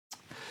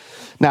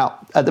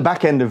Now, at the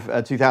back end of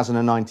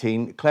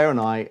 2019, Claire and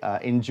I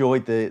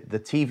enjoyed the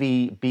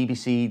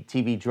BBC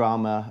TV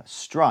drama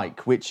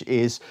Strike, which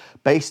is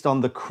based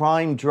on the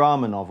crime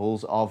drama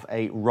novels of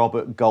a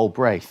Robert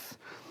Galbraith.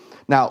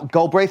 Now,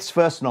 Galbraith's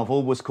first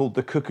novel was called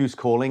The Cuckoo's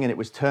Calling, and it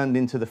was turned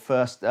into the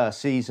first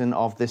season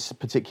of this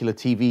particular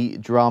TV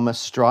drama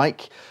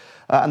Strike.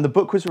 And the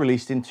book was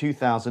released in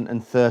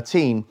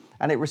 2013,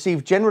 and it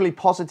received generally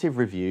positive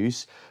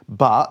reviews,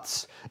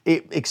 but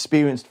it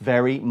experienced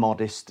very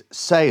modest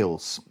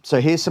sales. So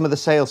here's some of the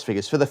sales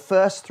figures. For the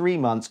first 3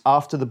 months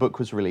after the book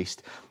was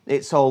released,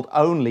 it sold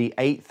only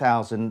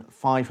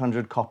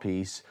 8,500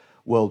 copies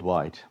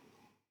worldwide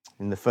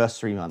in the first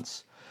 3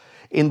 months.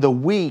 In the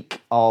week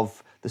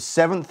of the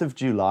 7th of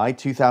July,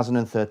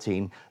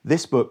 2013,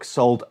 this book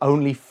sold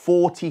only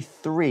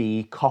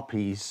 43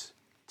 copies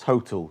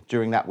total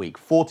during that week,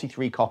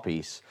 43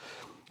 copies.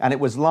 And it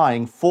was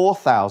lying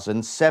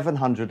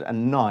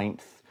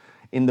 4,709th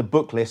in the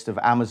book list of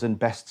Amazon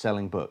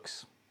best-selling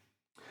books.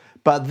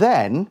 But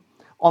then,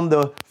 on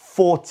the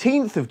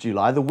 14th of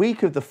July, the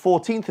week of the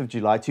 14th of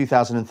July,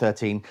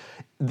 2013,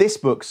 this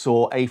book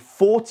saw a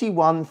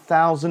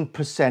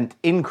 41,000%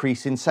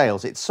 increase in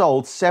sales. It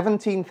sold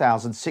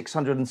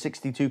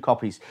 17,662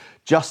 copies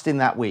just in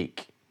that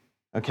week,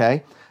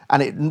 okay?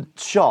 And it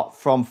shot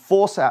from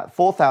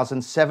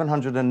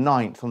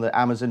 4,709th on the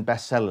Amazon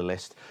bestseller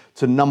list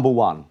to number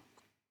one.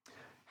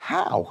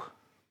 How?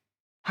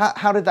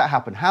 How did that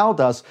happen? How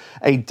does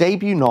a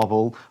debut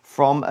novel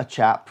from a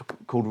chap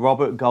called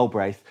Robert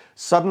Galbraith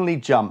suddenly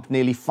jump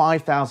nearly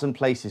 5,000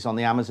 places on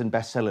the Amazon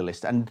bestseller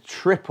list and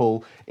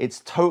triple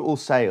its total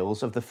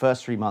sales of the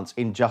first 3 months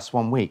in just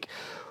 1 week?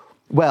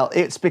 Well,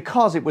 it's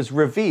because it was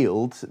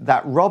revealed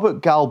that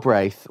Robert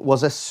Galbraith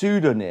was a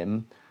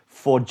pseudonym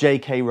for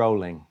J.K.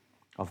 Rowling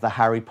of the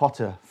Harry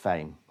Potter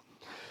fame.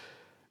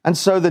 And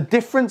so the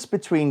difference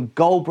between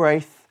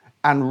Galbraith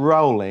and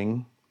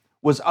Rowling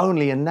was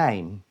only a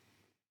name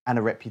and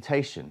a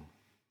reputation.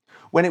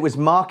 When it was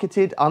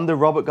marketed under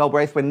Robert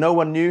Galbraith, when no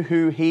one knew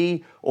who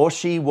he or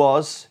she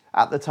was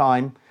at the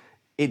time,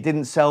 it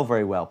didn't sell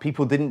very well.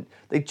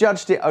 They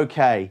judged it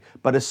okay,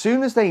 but as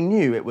soon as they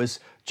knew it was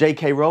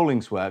J.K.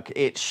 Rowling's work,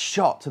 it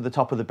shot to the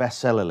top of the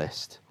bestseller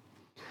list.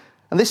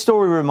 And this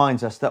story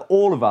reminds us that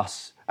all of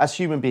us, as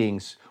human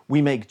beings, we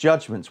make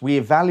judgments, we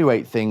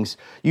evaluate things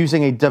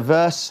using a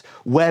diverse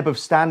web of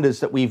standards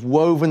that we've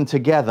woven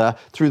together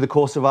through the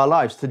course of our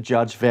lives to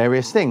judge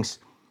various things.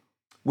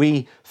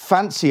 We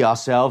fancy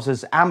ourselves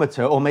as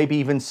amateur or maybe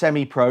even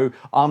semi-pro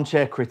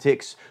armchair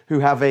critics who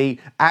have an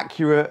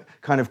accurate,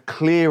 kind of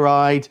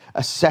clear-eyed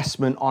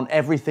assessment on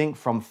everything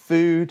from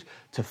food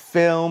to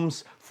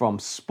films, from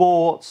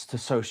sports to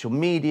social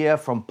media,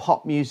 from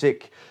pop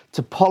music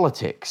to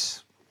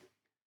politics.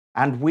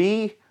 And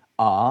we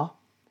are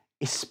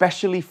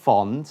especially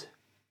fond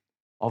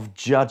of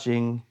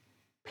judging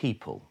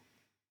people.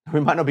 We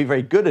might not be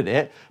very good at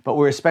it, but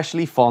we're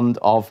especially fond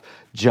of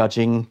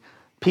judging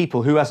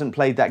people. Who hasn't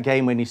played that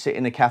game when you sit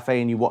in a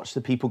cafe and you watch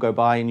the people go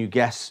by and you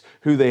guess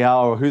who they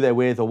are or who they're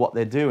with or what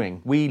they're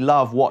doing? We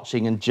love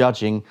watching and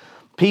judging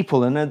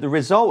people, and the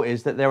result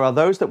is that there are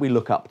those that we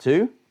look up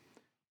to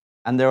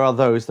and there are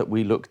those that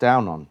we look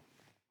down on.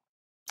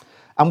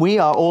 And we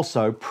are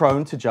also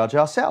prone to judge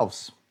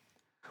ourselves.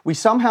 We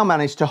somehow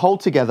manage to hold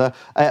together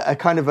an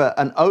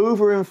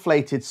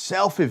overinflated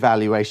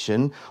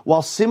self-evaluation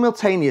while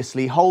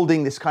simultaneously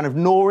holding this kind of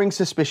gnawing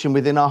suspicion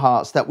within our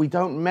hearts that we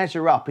don't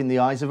measure up in the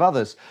eyes of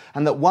others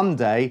and that one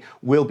day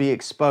we'll be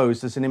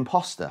exposed as an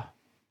imposter.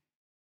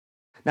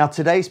 Now,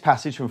 today's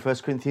passage from 1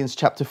 Corinthians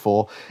chapter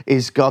 4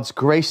 is God's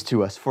grace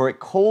to us, for it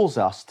calls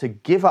us to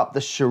give up the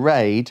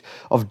charade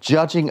of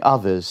judging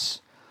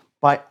others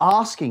by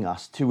asking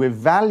us to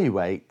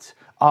evaluate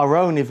our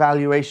own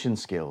evaluation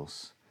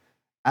skills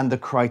and the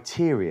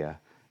criteria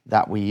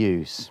that we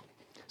use.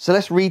 So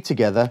let's read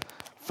together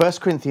 1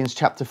 Corinthians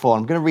chapter 4.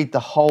 I'm going to read the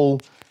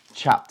whole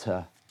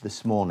chapter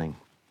this morning.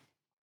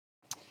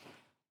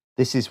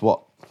 This is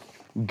what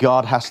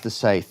God has to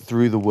say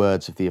through the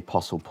words of the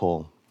Apostle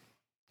Paul.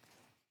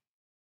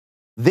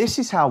 This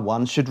is how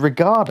one should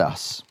regard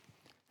us,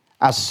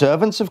 as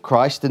servants of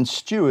Christ and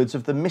stewards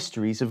of the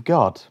mysteries of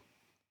God.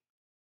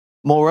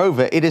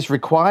 Moreover, it is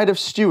required of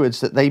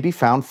stewards that they be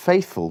found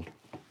faithful.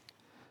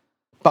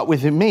 But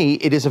with me,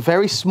 it is a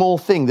very small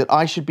thing that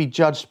I should be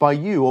judged by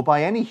you or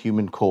by any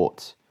human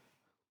court.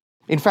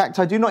 In fact,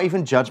 I do not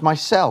even judge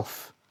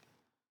myself,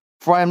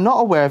 for I am not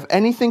aware of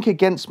anything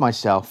against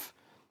myself,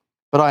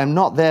 but I am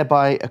not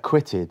thereby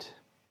acquitted.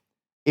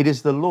 It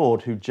is the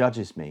Lord who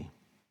judges me.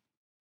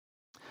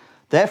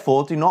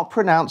 Therefore, do not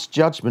pronounce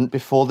judgment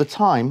before the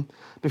time,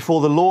 before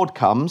the Lord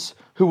comes,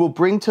 who will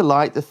bring to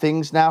light the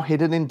things now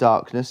hidden in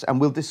darkness and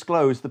will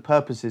disclose the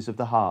purposes of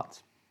the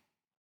heart.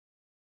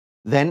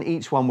 Then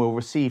each one will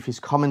receive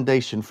his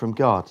commendation from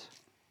God.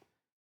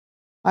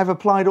 I have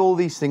applied all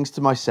these things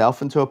to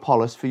myself and to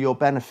Apollos for your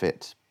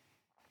benefit,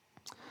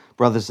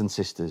 brothers and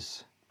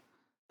sisters,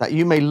 that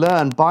you may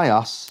learn by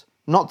us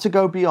not to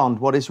go beyond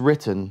what is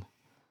written,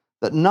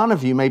 that none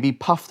of you may be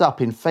puffed up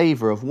in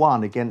favor of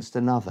one against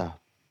another.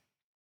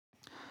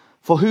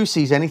 For who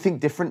sees anything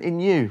different in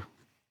you?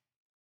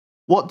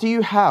 What do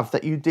you have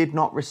that you did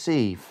not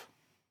receive?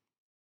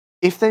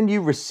 If then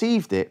you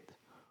received it,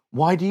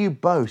 why do you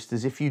boast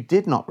as if you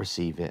did not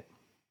receive it?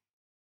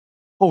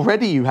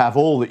 Already you have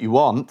all that you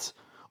want.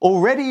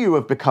 Already you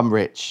have become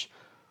rich.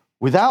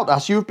 Without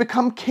us, you have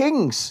become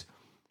kings.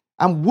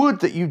 And would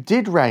that you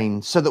did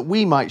reign, so that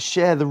we might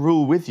share the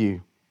rule with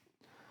you.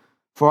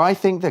 For I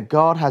think that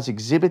God has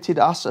exhibited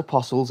us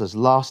apostles as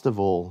last of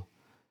all,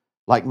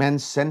 like men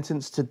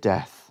sentenced to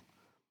death,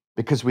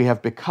 because we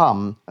have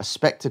become a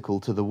spectacle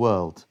to the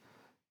world,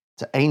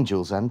 to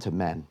angels and to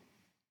men.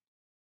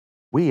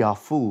 We are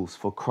fools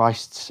for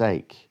Christ's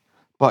sake,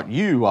 but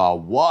you are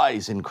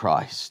wise in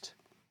Christ.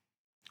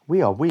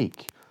 We are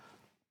weak,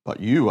 but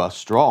you are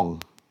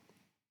strong.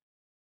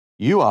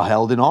 You are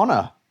held in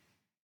honor,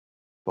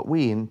 but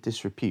we in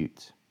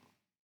disrepute.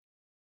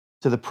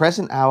 To the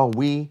present hour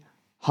we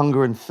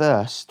hunger and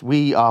thirst.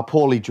 We are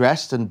poorly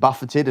dressed and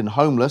buffeted and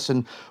homeless,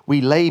 and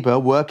we labor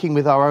working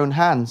with our own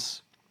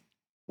hands.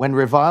 When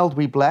reviled,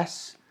 we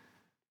bless.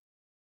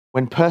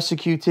 When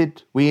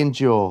persecuted, we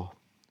endure.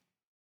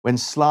 When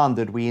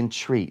slandered, we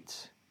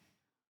entreat.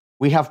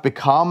 We have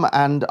become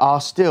and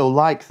are still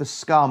like the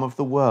scum of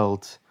the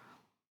world,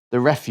 the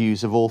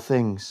refuse of all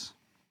things.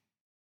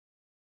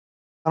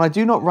 And I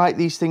do not write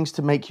these things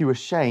to make you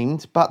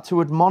ashamed, but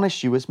to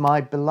admonish you as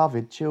my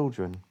beloved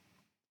children.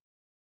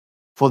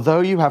 For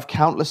though you have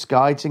countless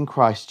guides in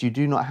Christ, you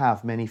do not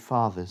have many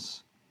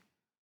fathers.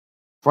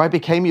 For I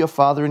became your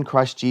father in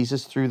Christ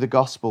Jesus through the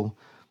gospel,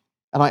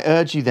 and I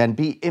urge you then,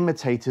 be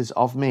imitators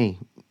of me.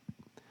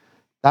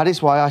 That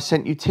is why I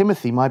sent you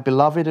Timothy, my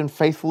beloved and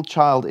faithful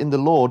child in the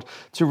Lord,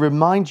 to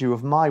remind you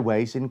of my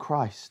ways in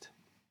Christ,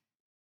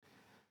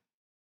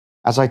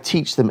 as I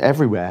teach them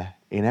everywhere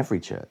in every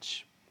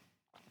church.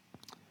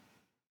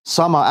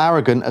 Some are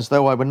arrogant, as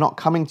though I were not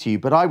coming to you,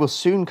 but I will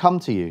soon come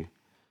to you,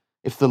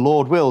 if the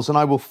Lord wills, and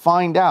I will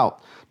find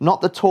out not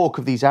the talk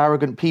of these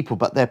arrogant people,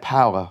 but their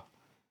power.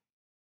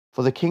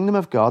 For the kingdom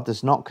of God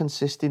does not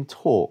consist in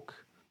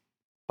talk,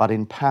 but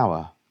in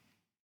power.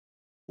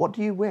 What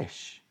do you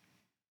wish?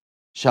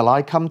 Shall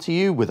I come to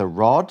you with a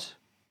rod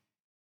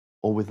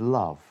or with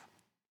love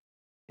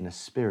in a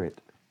spirit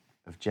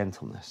of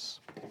gentleness?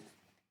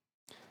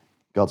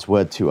 God's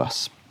word to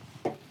us.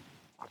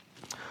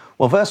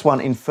 Well, verse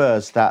 1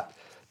 infers that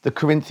the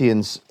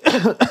Corinthians,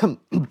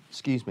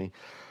 excuse me,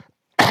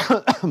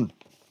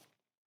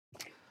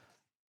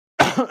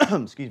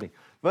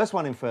 Verse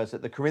 1 infers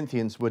that the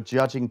Corinthians were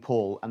judging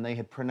Paul, and they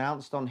had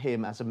pronounced on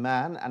him as a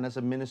man and as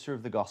a minister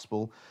of the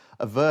gospel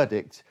a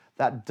verdict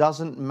that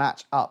doesn't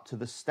match up to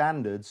the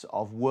standards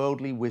of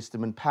worldly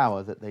wisdom and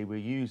power that they were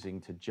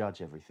using to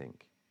judge everything.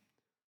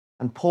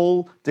 And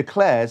Paul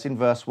declares in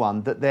verse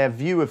 1 that their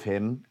view of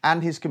him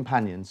and his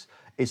companions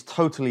is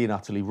totally and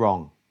utterly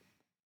wrong.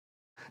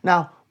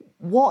 Now,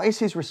 what is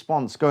his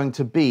response going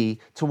to be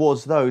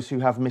towards those who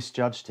have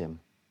misjudged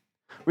him?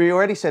 We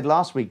already said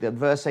last week that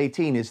verse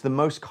 18 is the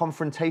most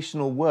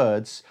confrontational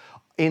words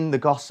in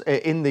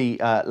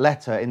the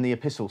letter, in the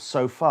epistle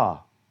so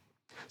far.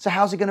 So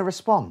how's he going to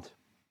respond?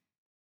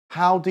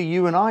 How do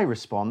you and I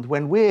respond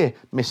when we're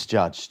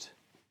misjudged?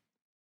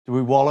 Do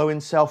we wallow in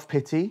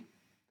self-pity?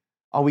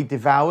 Are we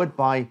devoured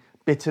by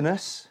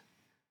bitterness?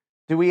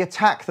 Do we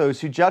attack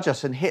those who judge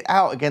us and hit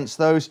out against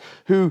those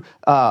who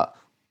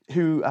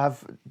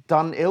have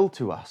done ill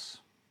to us?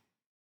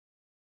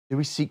 Do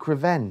we seek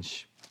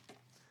revenge?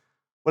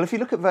 Well, if you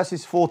look at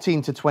verses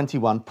 14 to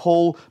 21,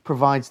 Paul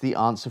provides the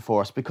answer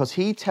for us, because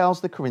he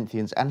tells the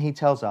Corinthians and he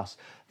tells us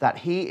that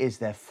he is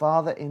their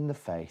father in the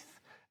faith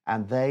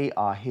and they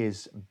are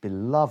his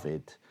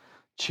beloved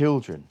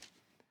children.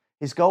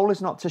 His goal is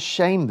not to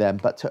shame them,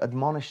 but to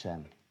admonish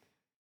them.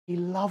 He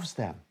loves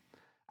them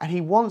and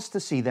he wants to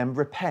see them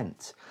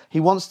repent.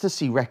 He wants to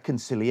see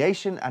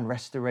reconciliation and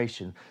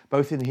restoration,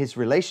 both in his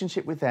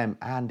relationship with them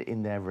and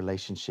in their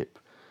relationship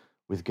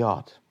with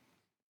God.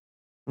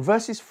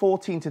 Verses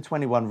 14 to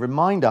 21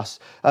 remind us,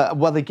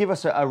 they give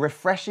us a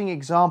refreshing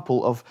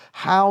example of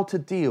how to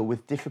deal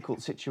with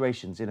difficult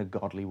situations in a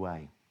godly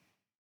way.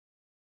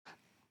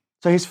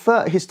 So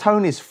his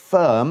tone is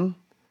firm,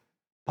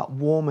 but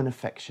warm and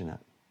affectionate.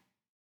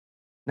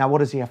 Now, what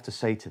does he have to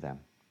say to them?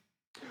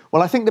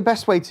 Well, I think the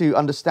best way to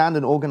understand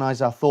and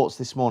organize our thoughts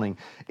this morning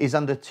is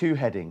under two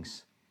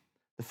headings.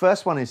 The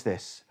first one is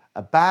this: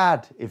 a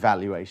bad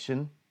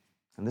evaluation,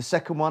 and the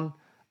second one,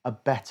 a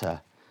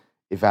better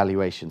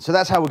evaluation. So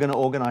that's how we're going to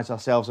organize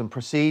ourselves and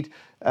proceed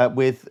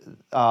with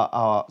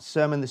our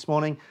sermon this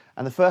morning.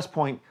 And the first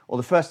point, or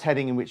the first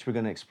heading in which we're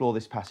going to explore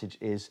this passage,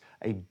 is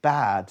a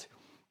bad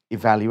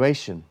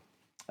evaluation.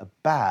 A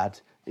bad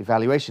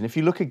evaluation. If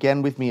you look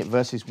again with me at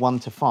verses 1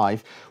 to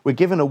 5, we're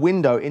given a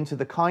window into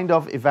the kind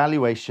of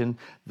evaluation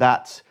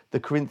that the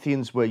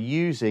Corinthians were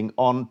using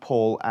on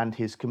Paul and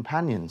his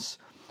companions.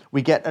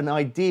 We get an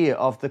idea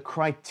of the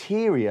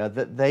criteria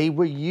that they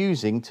were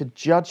using to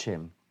judge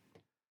him.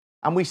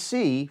 And we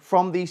see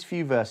from these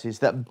few verses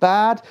that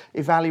bad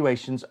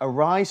evaluations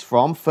arise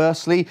from,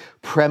 firstly,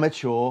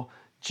 premature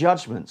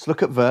judgments.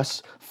 Look at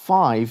verse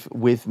 5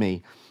 with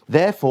me.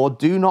 Therefore,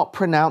 do not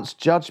pronounce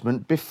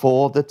judgment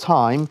before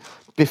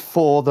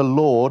the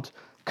Lord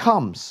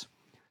comes.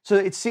 So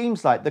it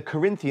seems like the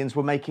Corinthians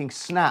were making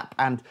snap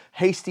and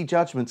hasty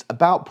judgments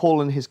about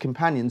Paul and his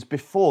companions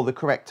before the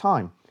correct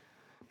time,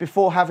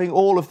 before having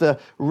all of the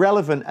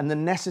relevant and the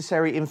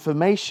necessary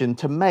information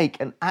to make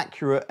an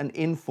accurate and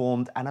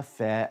informed and a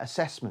fair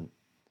assessment.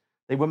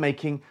 They were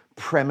making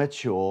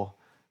premature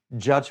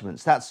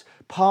judgments. That's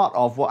part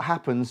of what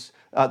happens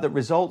that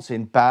results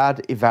in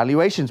bad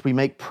evaluations. We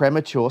make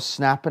premature,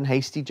 snap and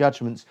hasty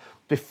judgments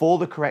before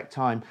the correct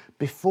time,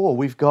 before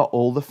we've got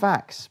all the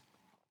facts.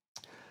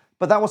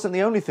 But that wasn't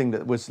the only thing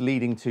that was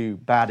leading to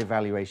bad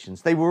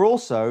evaluations. They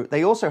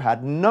also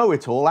had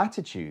know-it-all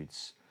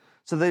attitudes.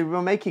 So they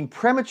were making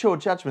premature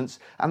judgments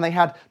and they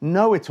had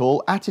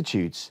know-it-all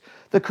attitudes.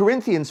 The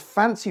Corinthians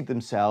fancied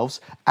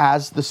themselves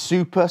as the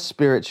super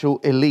spiritual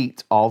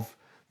elite of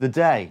the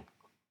day.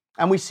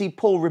 And we see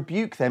Paul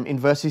rebuke them in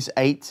verses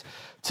 8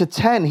 to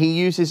 10. He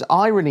uses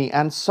irony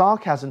and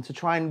sarcasm to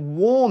try and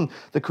warn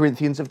the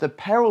Corinthians of the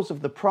perils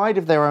of the pride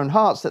of their own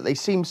hearts that they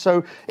seem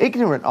so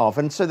ignorant of.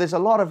 And so there's a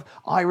lot of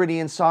irony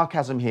and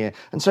sarcasm here.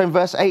 And so in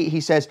verse 8, he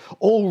says,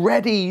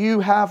 already you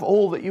have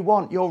all that you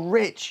want. You're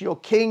rich, you're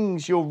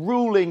kings, you're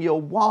ruling, you're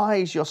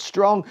wise, you're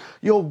strong,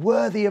 you're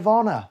worthy of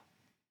honor.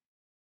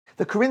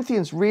 The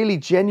Corinthians really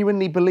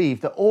genuinely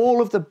believed that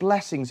all of the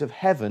blessings of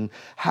heaven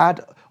had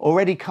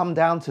already come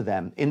down to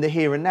them in the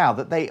here and now,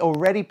 that they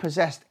already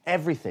possessed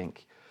everything.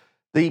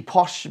 The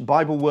posh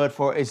Bible word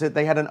for it is that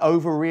they had an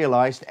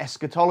over-realized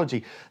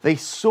eschatology. They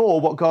saw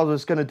what God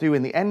was going to do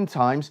in the end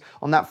times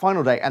on that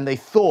final day, and they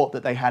thought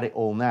that they had it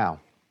all now.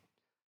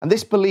 And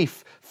this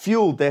belief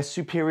fueled their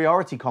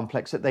superiority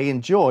complex that they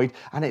enjoyed,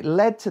 and it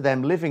led to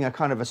them living a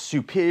kind of a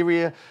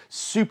superior,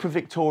 super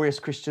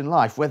victorious Christian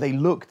life where they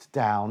looked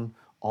down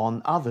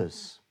on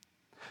others.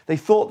 They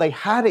thought they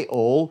had it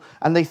all,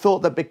 and they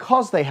thought that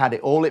because they had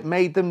it all, it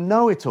made them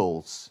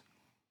know-it-alls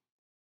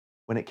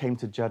when it came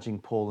to judging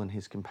Paul and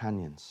his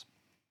companions.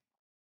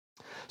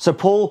 So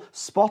Paul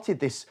spotted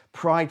this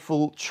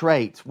prideful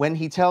trait when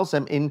he tells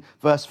them in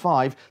verse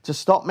 5 to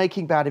stop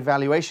making bad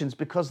evaluations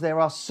because there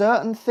are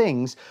certain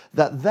things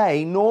that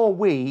they nor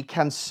we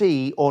can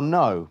see or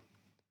know.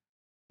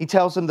 He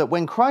tells them that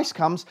when Christ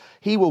comes,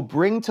 he will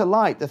bring to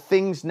light the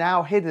things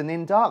now hidden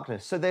in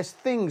darkness. So there's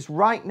things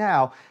right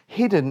now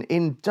hidden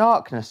in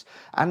darkness.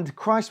 And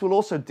Christ will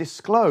also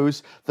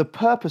disclose the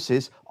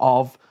purposes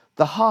of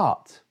the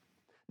heart.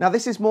 Now,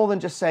 this is more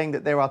than just saying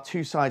that there are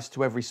two sides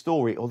to every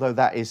story, although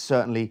that is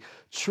certainly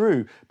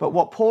true. But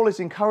what Paul is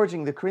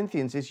encouraging the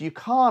Corinthians is you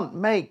can't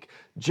make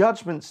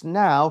judgments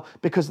now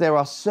because there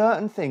are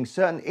certain things,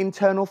 certain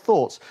internal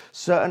thoughts,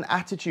 certain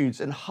attitudes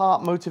and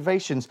heart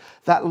motivations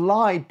that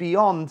lie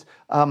behind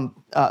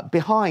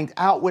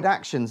outward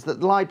actions, that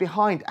lie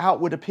behind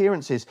outward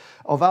appearances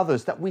of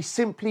others that we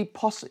simply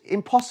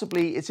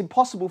it's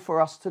impossible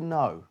for us to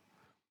know.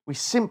 We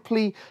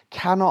simply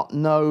cannot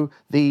know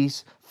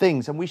these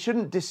things, and we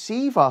shouldn't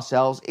deceive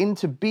ourselves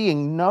into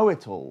being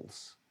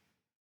know-it-alls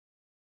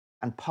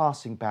and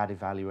passing bad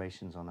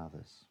evaluations on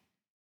others.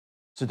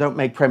 So don't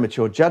make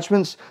premature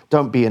judgments,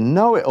 don't be a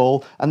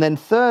know-it-all. And then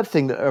third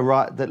thing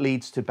that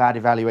leads to bad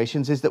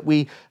evaluations is that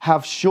we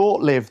have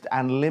short-lived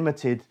and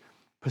limited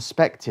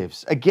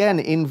perspectives. Again,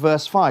 in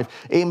verse 5,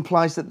 it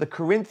implies that the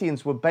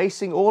Corinthians were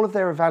basing all of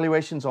their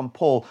evaluations on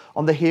Paul,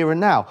 on the here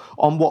and now,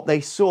 on what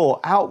they saw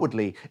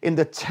outwardly in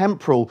the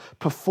temporal,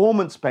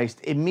 performance-based,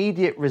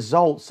 immediate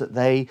results that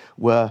they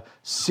were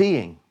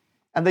seeing.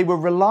 And they were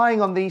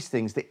relying on these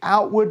things, the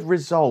outward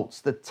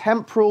results, the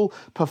temporal,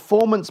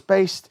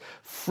 performance-based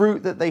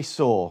fruit that they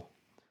saw,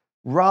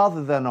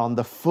 rather than on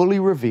the fully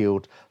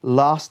revealed,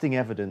 lasting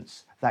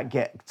evidence that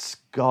gets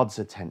God's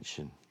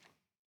attention.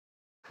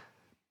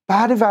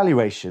 Bad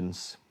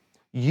evaluations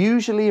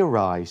usually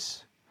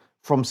arise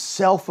from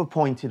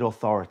self-appointed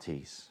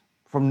authorities,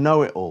 from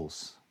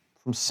know-it-alls,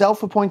 from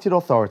self-appointed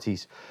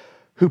authorities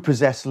who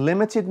possess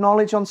limited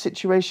knowledge on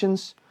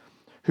situations,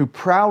 who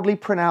proudly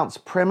pronounce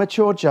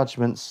premature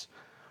judgments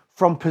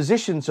from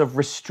positions of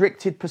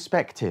restricted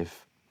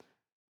perspective,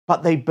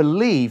 but they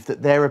believe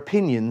that their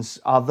opinions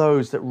are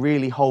those that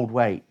really hold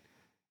weight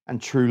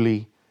and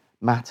truly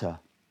matter.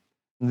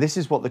 This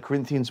is what the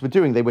Corinthians were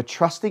doing. They were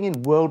trusting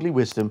in worldly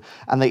wisdom,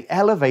 and they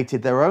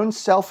elevated their own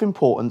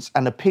self-importance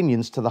and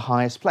opinions to the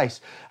highest place.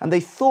 And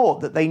they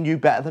thought that they knew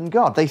better than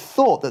God. They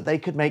thought that they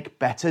could make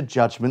better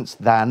judgments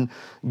than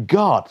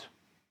God.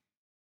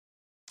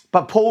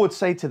 But Paul would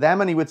say to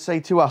them, and he would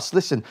say to us,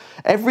 listen,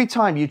 every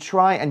time you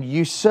try and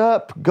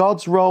usurp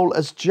God's role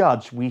as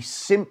judge, we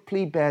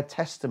simply bear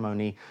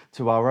testimony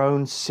to our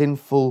own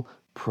sinful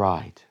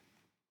pride.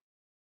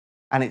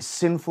 And it's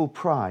sinful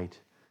pride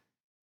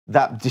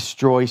that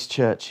destroys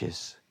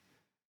churches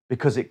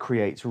because it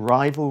creates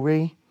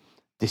rivalry,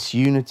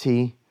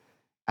 disunity,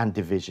 and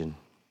division.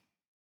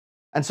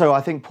 And so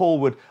I think Paul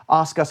would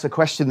ask us a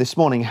question this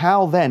morning.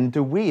 How then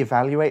do we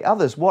evaluate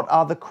others? What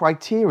are the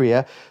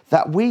criteria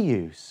that we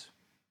use?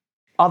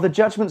 are the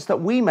judgments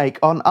that we make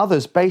on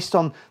others based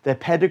on their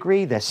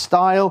pedigree, their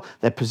style,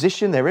 their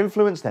position, their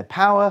influence, their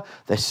power,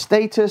 their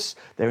status,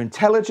 their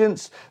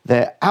intelligence,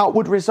 their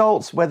outward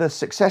results, whether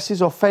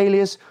successes or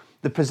failures,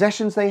 the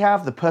possessions they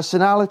have, the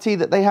personality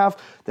that they have,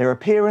 their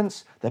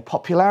appearance, their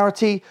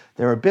popularity,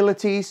 their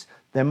abilities,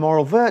 their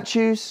moral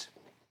virtues.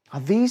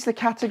 Are these the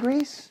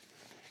categories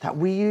that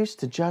we use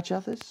to judge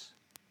others?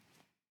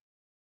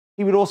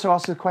 He would also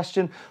ask the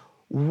question,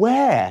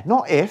 where,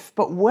 not if,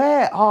 but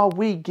where are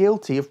we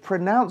guilty of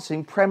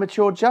pronouncing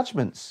premature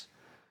judgments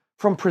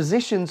from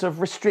positions of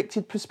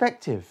restricted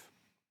perspective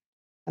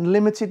and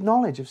limited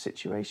knowledge of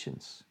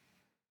situations?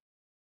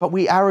 But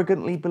we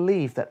arrogantly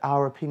believe that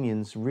our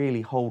opinions really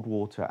hold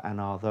water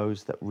and are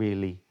those that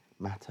really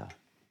matter.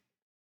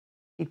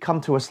 He'd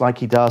come to us like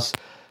he does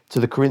to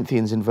the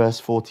Corinthians in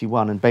verse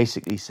 41 and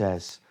basically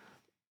says,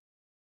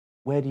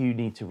 where do you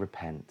need to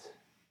repent?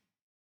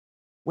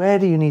 Where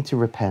do you need to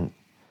repent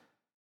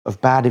of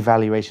bad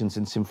evaluations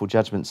and sinful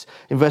judgments?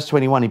 In verse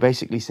 21, he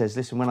basically says,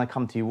 listen, when I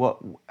come to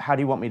you, how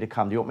do you want me to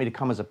come? Do you want me to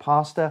come as a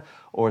pastor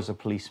or as a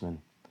policeman?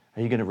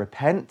 Are you going to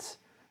repent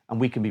and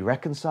we can be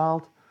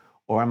reconciled?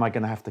 Or am I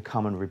going to have to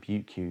come and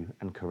rebuke you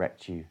and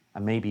correct you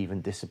and maybe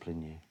even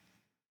discipline you?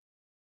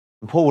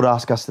 And Paul would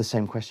ask us the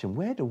same question.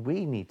 Where do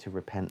we need to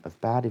repent of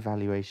bad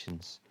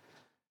evaluations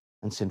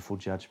and sinful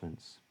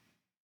judgments?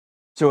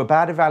 So a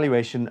bad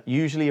evaluation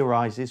usually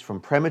arises from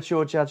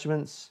premature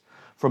judgments,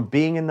 from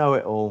being a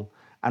know-it-all,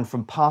 and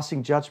from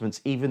passing judgments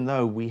even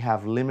though we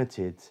have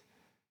limited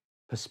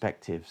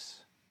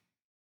perspectives.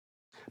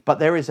 But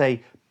there is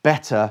a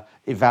better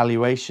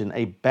evaluation,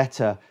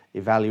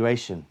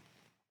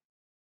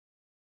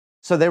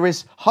 So there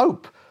is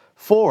hope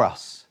for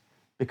us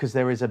because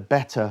there is a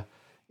better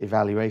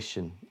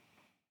evaluation.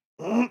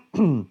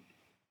 Here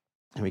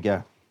we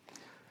go.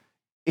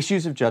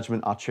 Issues of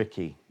judgment are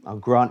tricky. I'll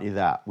grant you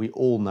that. We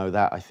all know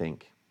that, I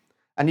think.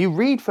 And you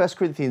read 1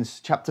 Corinthians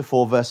chapter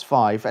 4, verse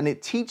 5, and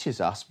it teaches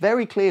us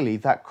very clearly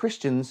that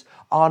Christians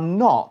are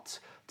not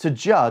to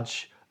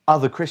judge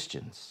other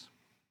Christians.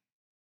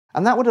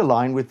 And that would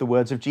align with the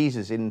words of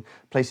Jesus in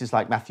places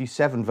like Matthew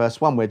 7, verse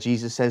 1, where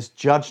Jesus says,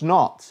 judge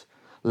not,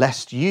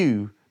 lest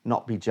you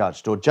not be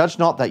judged, or judge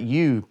not that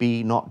you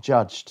be not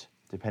judged,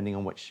 depending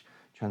on which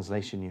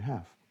translation you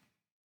have.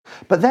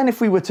 But then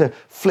if we were to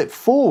flip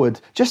forward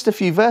just a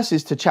few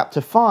verses to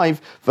chapter 5,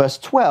 verse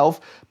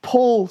 12,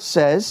 Paul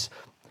says,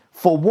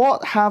 for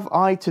what have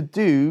I to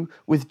do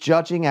with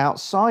judging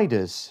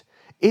outsiders?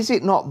 Is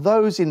it not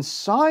those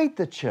inside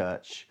the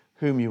church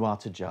whom you are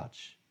to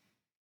judge?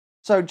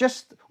 So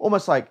just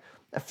almost like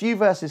a few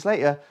verses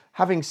later,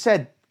 having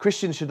said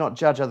Christians should not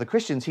judge other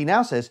Christians, he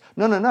now says,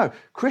 no,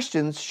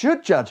 Christians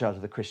should judge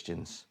other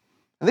Christians.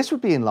 And this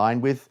would be in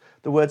line with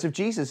the words of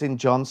Jesus in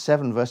John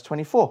 7, verse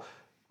 24,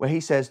 where he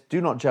says,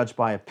 do not judge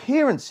by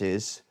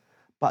appearances,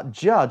 but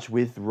judge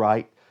with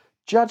right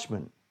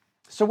judgment.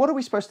 So what are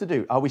we supposed to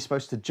do? Are we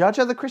supposed to judge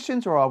other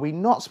Christians or are we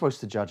not supposed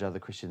to judge other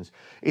Christians?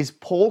 Is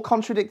Paul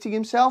contradicting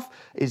himself?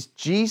 Is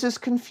Jesus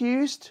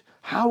confused?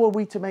 How are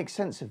we to make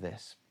sense of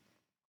this?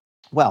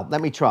 Well,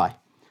 let me try.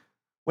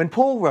 When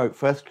Paul wrote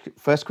 1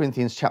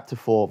 Corinthians chapter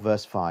 4,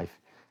 verse 5,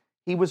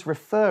 he was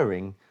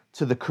referring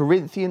to the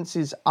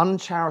Corinthians'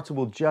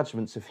 uncharitable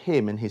judgments of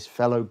him and his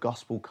fellow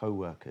gospel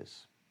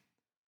co-workers.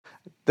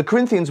 The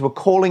Corinthians were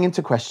calling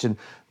into question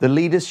the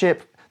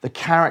leadership, the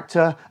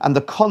character, and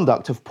the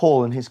conduct of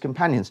Paul and his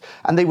companions.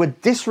 And they were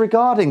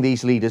disregarding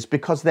these leaders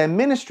because their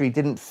ministry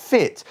didn't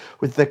fit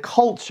with the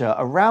culture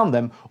around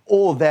them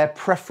or their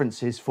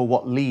preferences for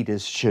what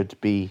leaders should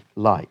be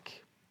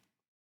like.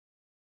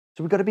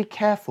 So we've got to be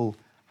careful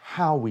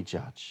how we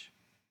judge.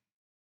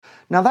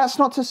 Now, that's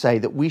not to say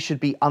that we should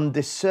be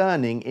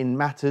undiscerning in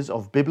matters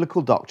of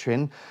biblical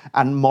doctrine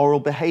and moral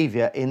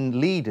behavior in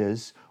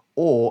leaders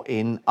or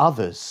in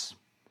others.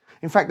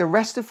 In fact, the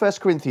rest of 1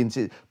 Corinthians,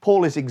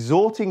 Paul is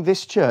exhorting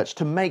this church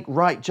to make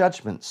right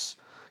judgments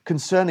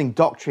concerning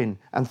doctrine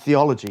and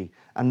theology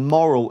and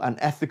moral and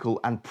ethical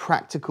and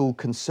practical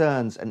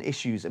concerns and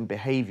issues and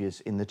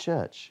behaviors in the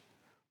church.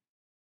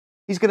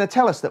 He's going to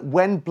tell us that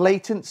when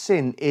blatant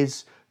sin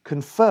is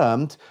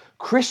confirmed,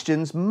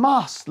 Christians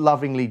must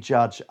lovingly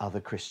judge other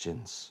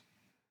Christians,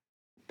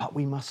 but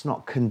we must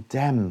not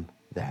condemn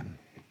them.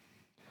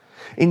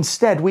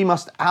 Instead, we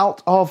must,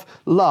 out of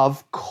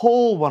love,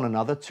 call one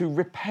another to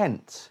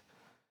repent.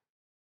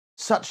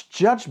 Such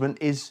judgment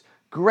is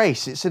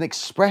grace. It's an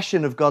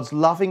expression of God's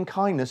loving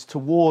kindness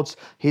towards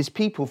his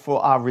people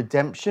for our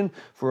redemption,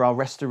 for our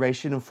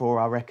restoration, and for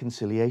our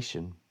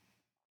reconciliation.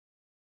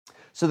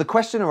 So the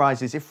question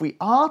arises, if we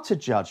are to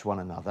judge one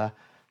another,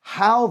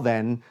 how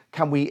then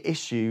can we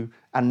issue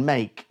and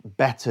make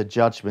better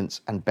judgments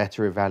and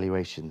better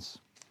evaluations?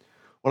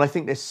 Well, I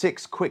think there's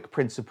 6 quick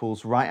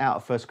principles right out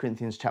of 1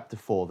 Corinthians chapter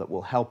 4 that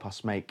will help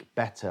us make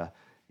better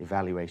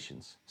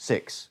evaluations.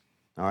 6,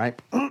 all right?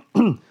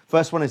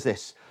 First one is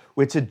this.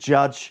 We're to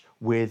judge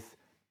with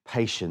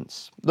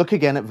patience. Look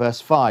again at verse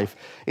 5.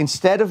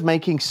 Instead of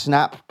making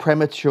snap,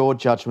 premature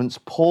judgments,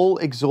 Paul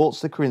exhorts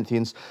the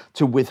Corinthians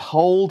to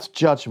withhold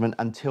judgment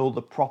until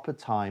the proper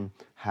time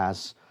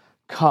has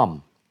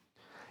come.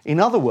 In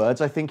other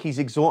words, I think he's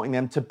exhorting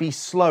them to be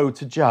slow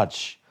to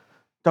judge.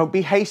 Don't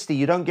be hasty.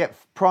 You don't get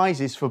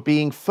prizes for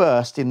being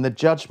first in the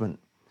judgment.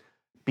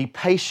 Be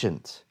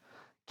patient.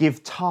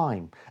 Give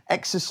time.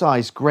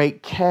 Exercise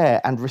great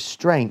care and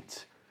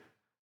restraint.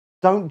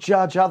 Don't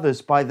judge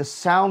others by the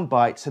sound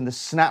bites and the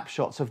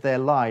snapshots of their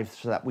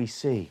lives that we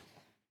see.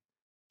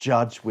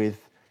 Judge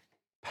with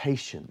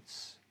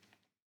patience.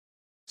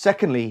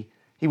 Secondly,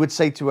 he would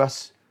say to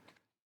us,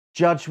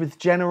 judge with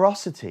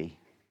generosity.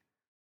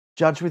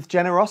 Judge with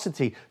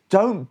generosity.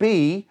 Don't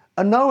be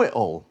a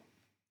know-it-all.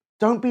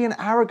 Don't be an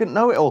arrogant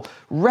know-it-all.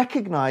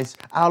 Recognize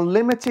our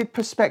limited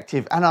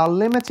perspective and our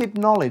limited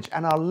knowledge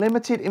and our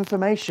limited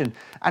information,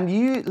 and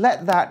you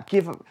let that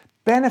give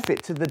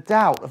benefit to the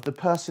doubt of the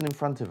person in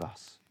front of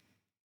us.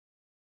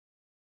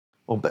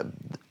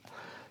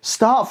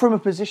 Start from a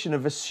position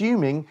of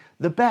assuming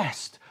the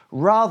best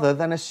rather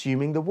than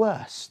assuming the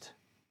worst.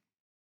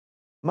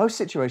 Most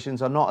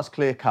situations are not as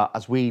clear-cut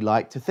as we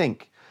like to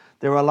think.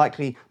 There are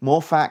likely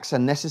more facts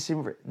and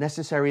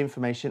necessary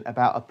information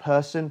about a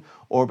person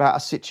or about a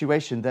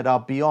situation that are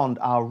beyond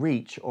our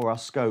reach or our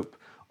scope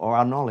or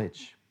our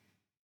knowledge.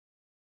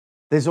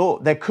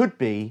 There could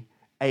be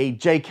a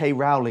J.K.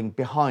 Rowling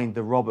behind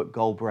the Robert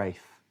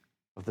Galbraith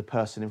of the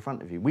person in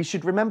front of you. We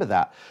should remember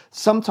that.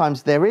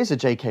 Sometimes there is a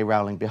J.K.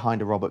 Rowling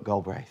behind a Robert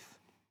Galbraith.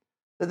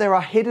 That there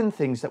are hidden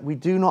things that we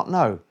do not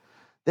know.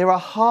 There are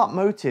heart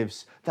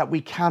motives that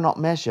we cannot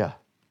measure.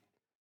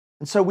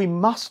 And so we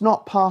must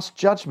not pass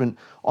judgment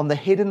on the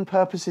hidden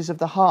purposes of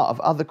the heart of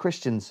other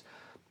Christians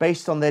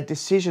based on their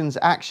decisions,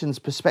 actions,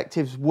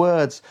 perspectives,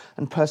 words,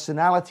 and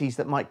personalities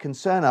that might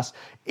concern us,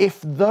 if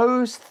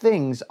those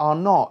things are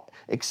not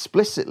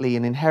explicitly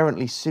and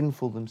inherently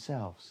sinful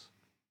themselves.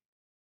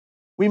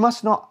 We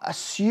must not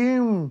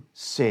assume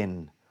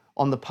sin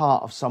on the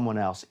part of someone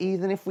else,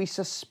 even if we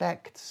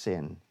suspect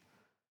sin,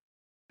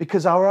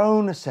 because our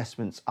own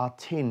assessments are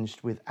tinged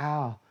with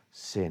our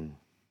sin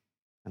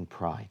and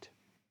pride.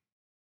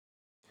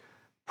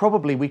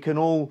 Probably we can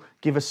all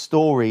give a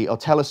story or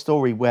tell a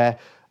story where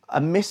a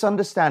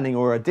misunderstanding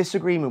or a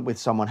disagreement with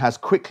someone has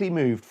quickly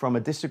moved from a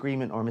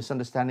disagreement or a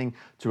misunderstanding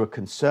to a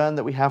concern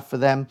that we have for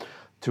them,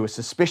 to a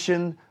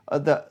suspicion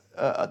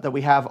that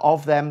we have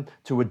of them,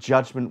 to a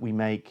judgment we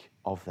make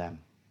of them.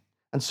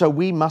 And so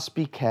we must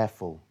be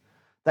careful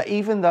that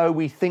even though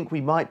we think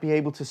we might be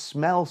able to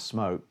smell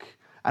smoke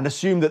and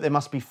assume that there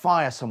must be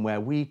fire somewhere,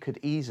 we could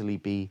easily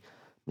be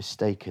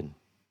mistaken.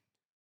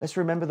 Let's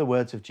remember the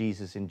words of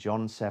Jesus in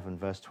John 7,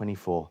 verse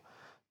 24.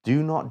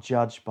 Do not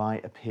judge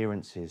by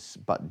appearances,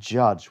 but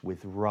judge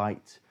with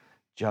right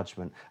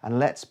judgment. And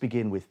let's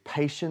begin with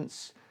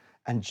patience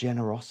and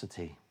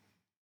generosity.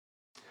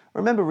 I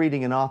remember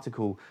reading an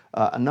article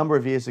a number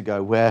of years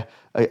ago where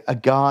a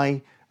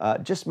guy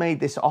just made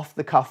this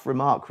off-the-cuff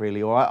remark,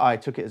 really, or I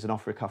took it as an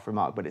off-the-cuff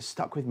remark, but it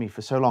stuck with me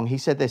for so long. He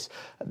said this: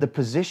 the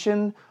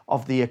position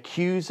of the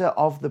accuser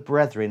of the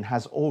brethren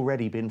has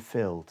already been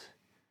filled.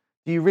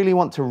 Do you really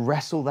want to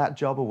wrestle that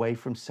job away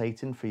from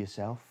Satan for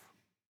yourself?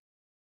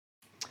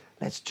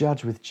 Let's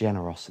judge with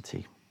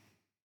generosity.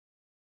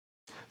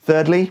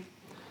 Thirdly,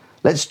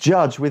 let's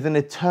judge with an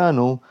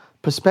eternal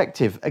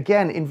perspective.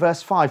 Again, in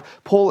verse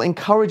 5, Paul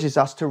encourages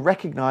us to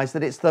recognize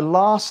that it's the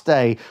last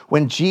day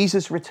when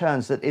Jesus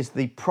returns that is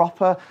the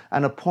proper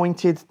and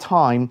appointed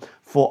time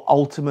for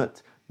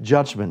ultimate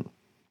judgment.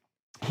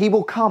 He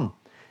will come.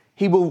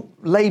 He will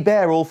lay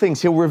bare all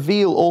things. He'll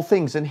reveal all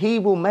things. And he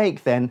will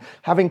make then,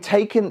 having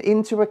taken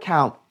into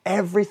account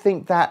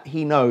everything that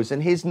he knows,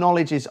 and his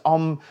knowledge is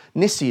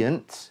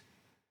omniscient,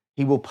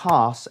 he will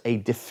pass a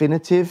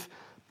definitive,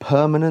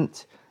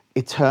 permanent,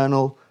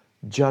 eternal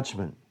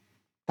judgment.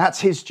 That's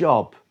his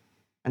job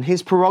and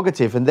his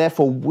prerogative. And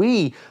therefore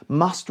we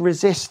must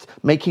resist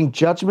making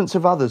judgments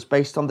of others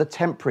based on the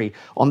temporary,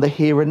 on the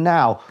here and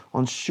now,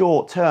 on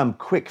short-term,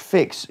 quick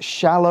fix,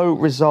 shallow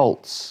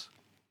results.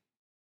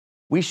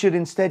 We should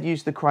instead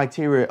use the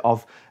criteria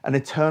of an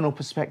eternal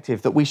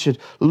perspective, that we should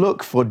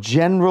look for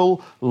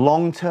general,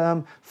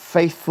 long-term,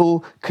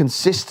 faithful,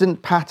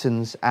 consistent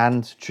patterns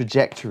and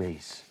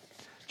trajectories.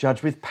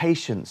 Judge with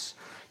patience,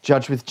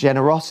 judge with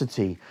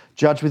generosity,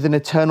 judge with an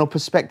eternal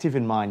perspective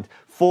in mind.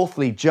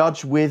 Fourthly,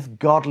 judge with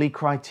godly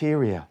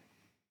criteria.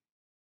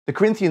 The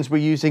Corinthians were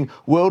using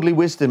worldly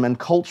wisdom and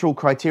cultural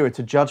criteria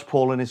to judge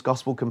Paul and his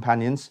gospel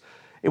companions.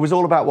 It was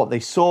all about what they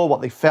saw, what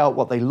they felt,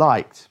 what they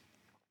liked.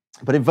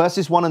 But in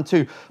verses 1 and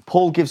 2,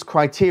 Paul gives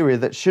criteria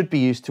that should be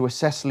used to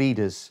assess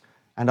leaders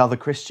and other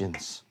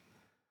Christians.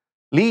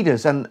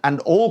 Leaders and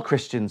all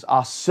Christians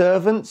are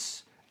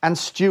servants and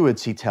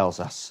stewards, he tells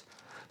us.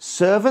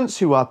 Servants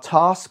who are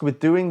tasked with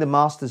doing the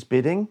master's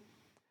bidding,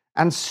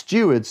 and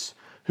stewards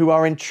who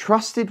are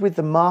entrusted with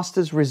the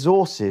master's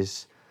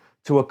resources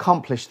to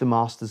accomplish the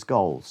master's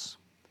goals.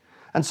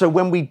 And so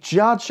when we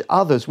judge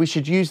others, we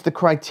should use the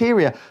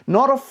criteria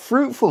not of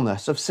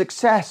fruitfulness, of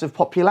success, of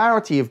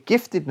popularity, of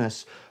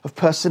giftedness, of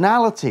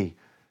personality,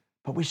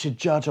 but we should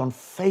judge on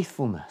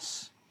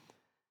faithfulness.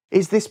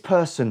 Is this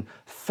person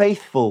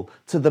faithful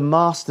to the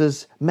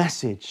master's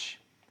message?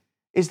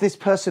 Is this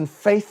person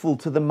faithful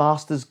to the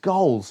master's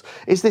goals?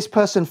 Is this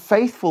person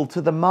faithful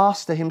to the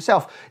master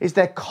himself? Is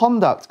their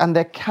conduct and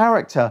their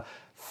character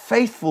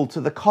faithful to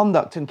the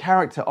conduct and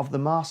character of the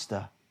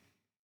master?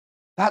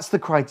 That's the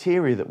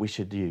criteria that we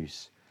should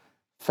use.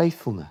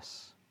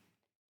 Faithfulness.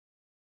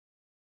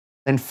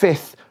 Then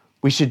fifth,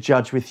 we should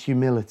judge with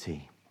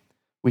humility.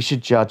 We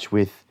should judge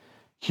with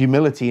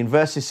humility. In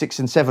verses 6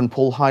 and 7,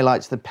 Paul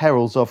highlights the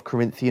perils of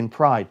Corinthian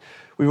pride.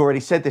 We've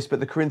already said this, but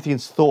the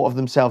Corinthians thought of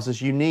themselves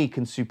as unique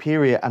and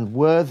superior and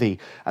worthy,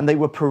 and they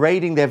were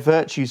parading their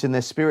virtues and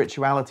their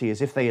spirituality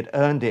as if they had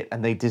earned it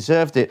and they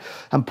deserved it.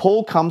 And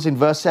Paul comes in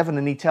verse 7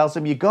 and he tells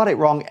them, you got it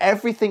wrong.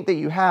 Everything that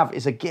you have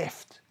is a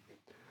gift.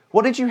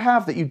 What did you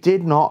have that you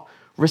did not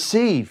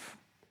receive?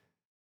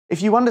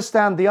 If you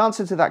understand the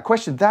answer to that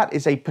question, that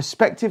is a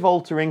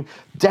perspective-altering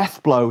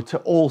death blow to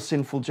all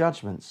sinful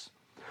judgments.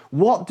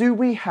 What do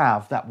we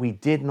have that we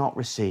did not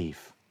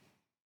receive?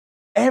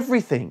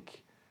 Everything.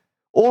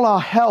 All our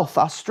health,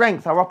 our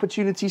strength, our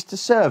opportunities to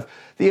serve,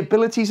 the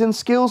abilities and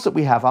skills that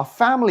we have, our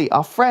family,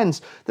 our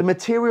friends, the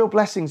material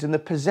blessings and the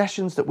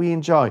possessions that we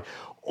enjoy.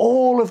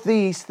 All of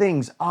these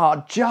things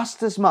are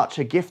just as much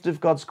a gift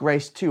of God's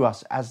grace to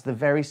us as the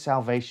very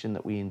salvation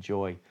that we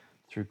enjoy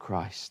through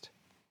Christ.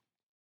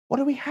 What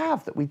do we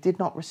have that we did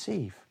not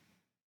receive?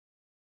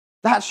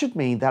 That should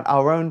mean that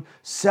our own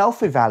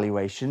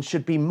self-evaluation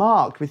should be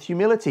marked with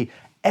humility.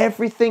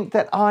 Everything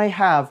that I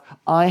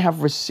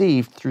have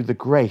received through the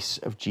grace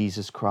of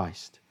Jesus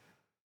Christ.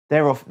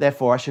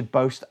 Therefore, I should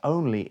boast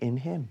only in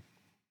him.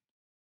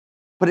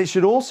 But it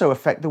should also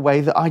affect the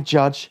way that I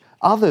judge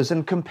others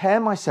and compare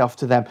myself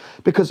to them,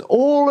 because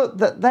all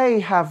that they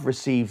have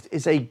received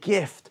is a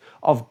gift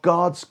of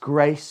God's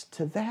grace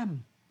to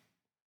them.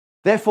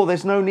 Therefore,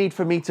 there's no need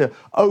for me to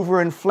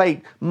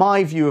overinflate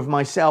my view of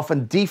myself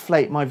and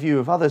deflate my view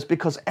of others,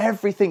 because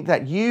everything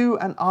that you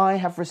and I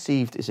have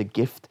received is a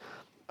gift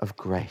of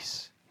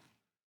grace.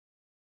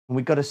 And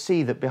we've got to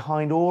see that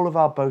behind all of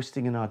our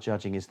boasting and our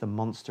judging is the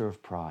monster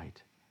of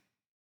pride,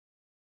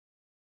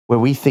 where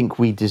we think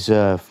we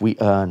deserve, we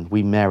earn,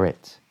 we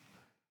merit.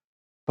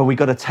 But we've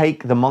got to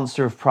take the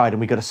monster of pride and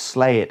we've got to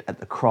slay it at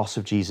the cross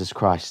of Jesus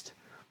Christ,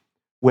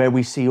 where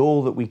we see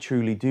all that we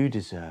truly do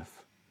deserve,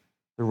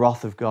 the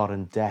wrath of God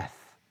and death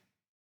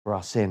for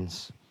our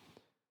sins.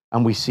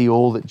 And we see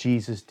all that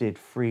Jesus did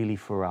freely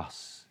for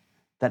us,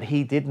 that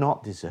he did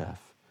not deserve,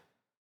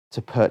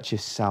 to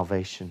purchase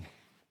salvation.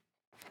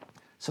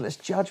 So let's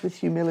judge with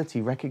humility,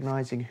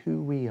 recognizing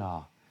who we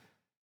are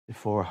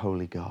before a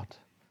holy God.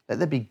 Let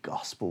there be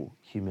gospel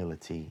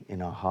humility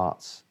in our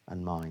hearts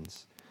and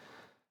minds.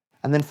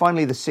 And then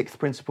finally, the sixth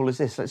principle is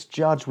this: let's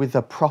judge with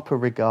a proper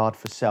regard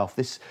for self.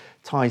 This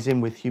ties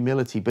in with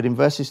humility, but in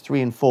verses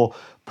 3 and 4,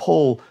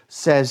 Paul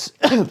says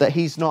that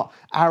he's not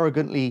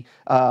arrogantly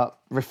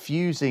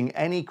refusing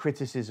any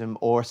criticism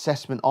or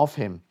assessment of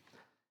him.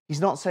 He's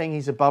not saying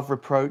he's above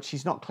reproach.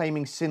 He's not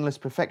claiming sinless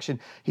perfection.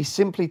 He's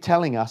simply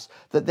telling us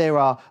that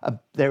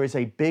there is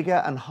a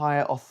bigger and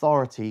higher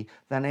authority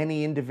than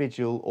any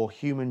individual or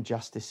human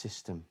justice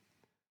system.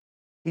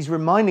 He's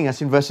reminding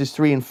us in verses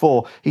 3 and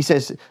 4, he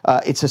says,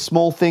 it's a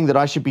small thing that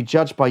I should be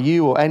judged by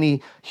you or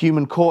any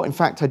human court. In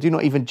fact, I do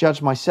not even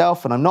judge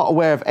myself, and I'm not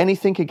aware of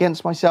anything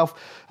against myself,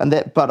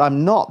 but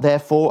I'm not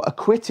therefore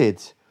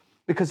acquitted,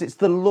 because it's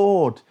the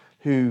Lord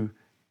who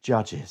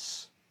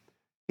judges.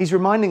 He's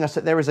reminding us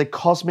that there is a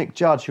cosmic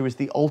judge who is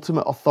the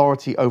ultimate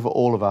authority over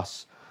all of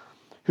us,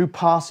 who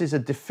passes a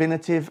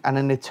definitive and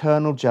an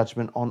eternal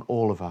judgment on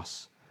all of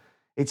us.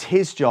 It's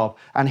his job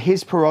and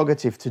his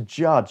prerogative to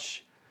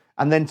judge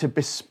and then to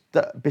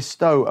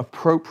bestow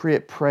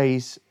appropriate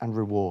praise and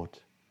reward.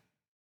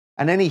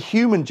 And any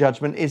human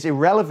judgment is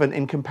irrelevant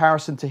in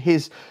comparison to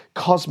his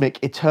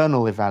cosmic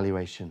eternal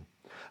evaluation.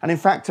 And in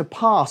fact, to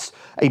pass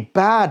a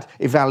bad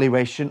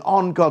evaluation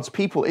on God's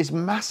people is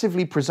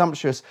massively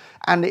presumptuous,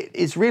 and it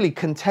is really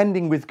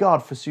contending with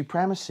God for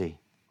supremacy.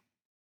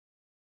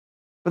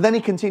 But then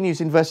he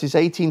continues in verses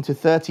 18 to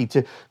 30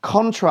 to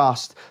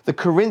contrast the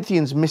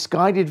Corinthians'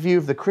 misguided view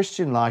of the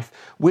Christian life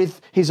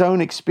with his own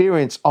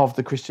experience of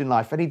the Christian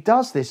life. And he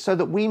does this so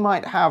that we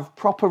might have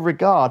proper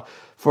regard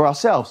for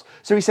ourselves.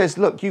 So he says,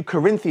 look, you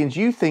Corinthians,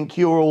 you think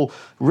you're all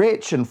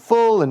rich and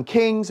full and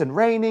kings and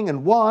reigning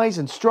and wise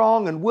and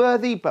strong and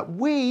worthy, but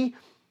we,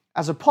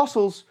 as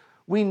apostles,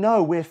 we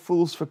know we're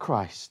fools for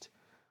Christ.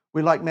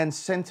 We're like men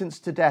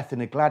sentenced to death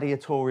in a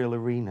gladiatorial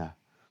arena.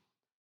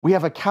 We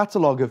have a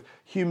catalogue of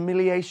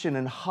humiliation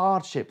and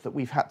hardship that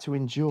we've had to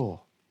endure.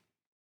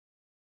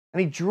 And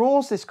he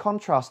draws this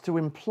contrast to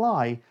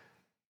imply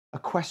a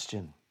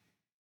question.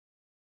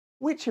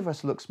 Which of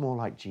us looks more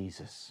like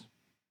Jesus?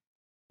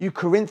 You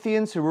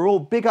Corinthians who are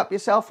all big up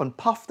yourself and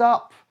puffed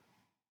up?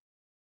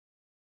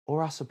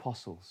 Or us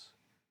apostles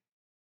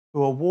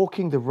who are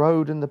walking the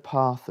road and the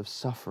path of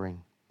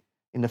suffering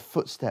in the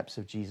footsteps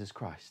of Jesus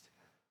Christ?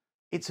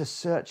 It's a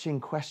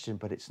searching question,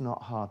 but it's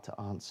not hard to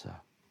answer.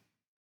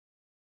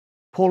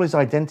 Paul is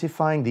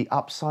identifying the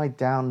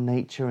upside-down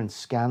nature and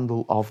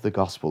scandal of the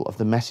gospel, of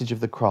the message of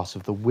the cross,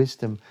 of the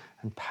wisdom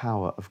and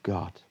power of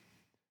God.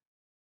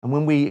 And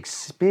when we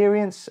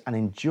experience and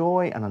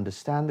enjoy and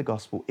understand the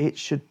gospel, it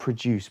should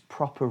produce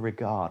proper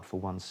regard for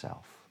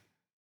oneself.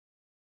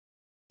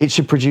 It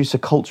should produce a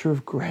culture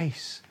of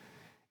grace.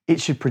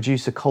 It should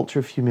produce a culture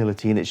of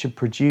humility, and it should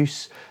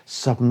produce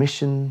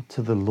submission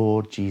to the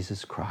Lord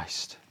Jesus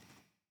Christ.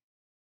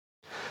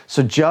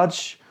 So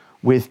judge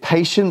with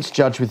patience,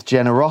 judge with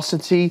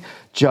generosity,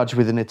 judge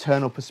with an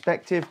eternal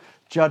perspective,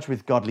 judge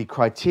with godly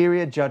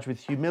criteria, judge with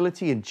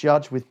humility, and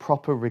judge with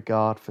proper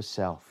regard for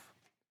self.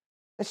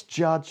 Let's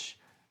judge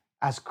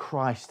as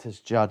Christ has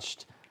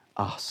judged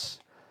us.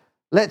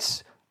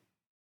 Let's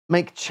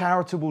make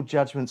charitable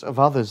judgments of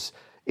others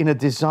in a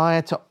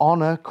desire to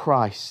honor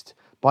Christ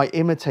by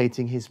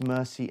imitating his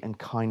mercy and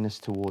kindness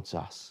towards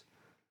us.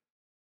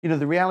 You know,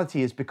 the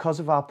reality is, because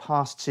of our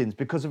past sins,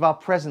 because of our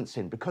present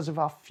sin, because of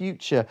our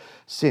future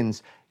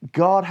sins,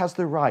 God has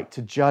the right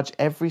to judge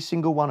every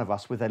single one of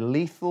us with a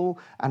lethal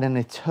and an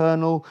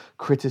eternal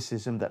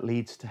criticism that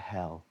leads to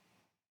hell.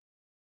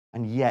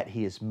 And yet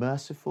he is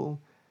merciful,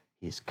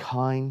 he is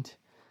kind,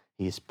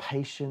 he is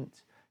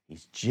patient,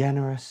 he's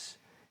generous,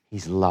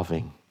 he's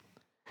loving.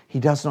 He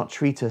does not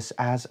treat us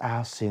as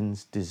our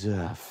sins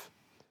deserve.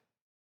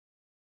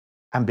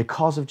 And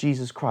because of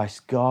Jesus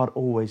Christ, God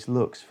always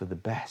looks for the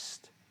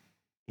best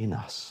in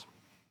us.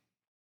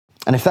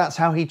 And if that's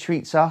how he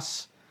treats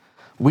us,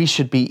 we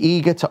should be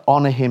eager to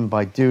honor him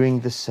by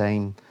doing the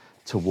same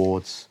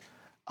towards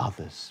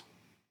others.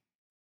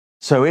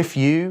 So if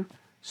you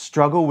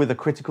struggle with a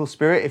critical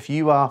spirit, if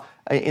you are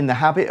in the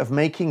habit of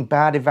making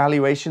bad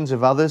evaluations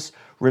of others,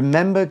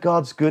 remember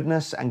God's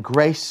goodness and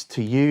grace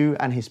to you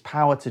and his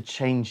power to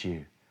change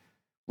you.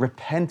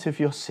 Repent of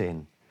your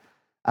sin,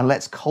 and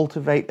let's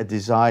cultivate a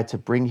desire to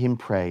bring him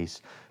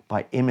praise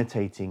by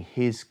imitating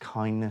his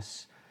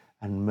kindness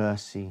and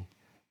mercy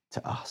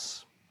to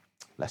us.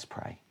 Let's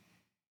pray.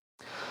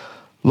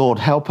 Lord,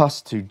 help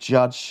us to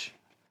judge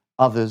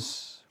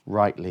others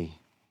rightly,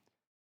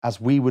 as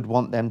we would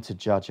want them to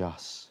judge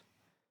us.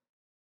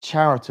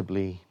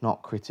 Charitably,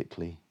 not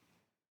critically.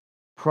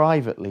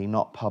 Privately,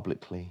 not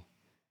publicly.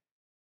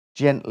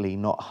 Gently,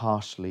 not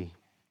harshly.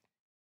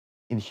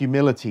 In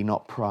humility,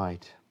 not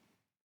pride.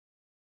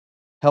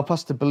 Help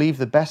us to believe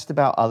the best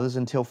about others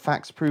until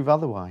facts prove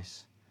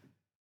otherwise.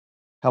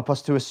 Help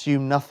us to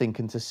assume nothing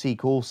and to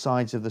seek all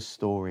sides of the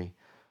story.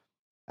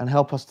 And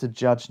help us to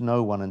judge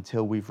no one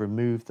until we've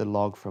removed the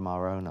log from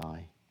our own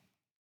eye.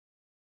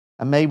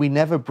 And may we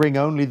never bring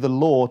only the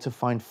law to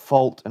find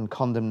fault and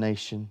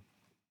condemnation,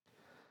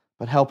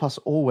 but help us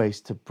always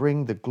to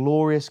bring the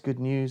glorious good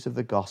news of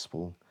the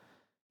gospel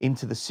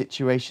into the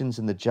situations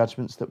and the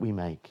judgments that we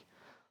make,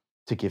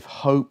 to give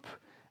hope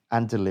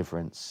and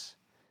deliverance,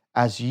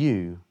 as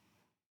you,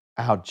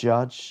 our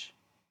judge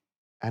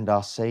and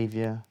our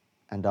Savior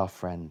and our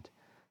friend,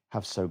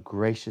 have so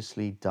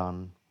graciously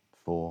done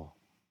for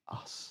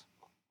us.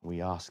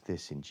 We ask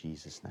this in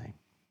Jesus' name.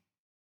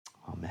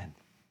 Amen.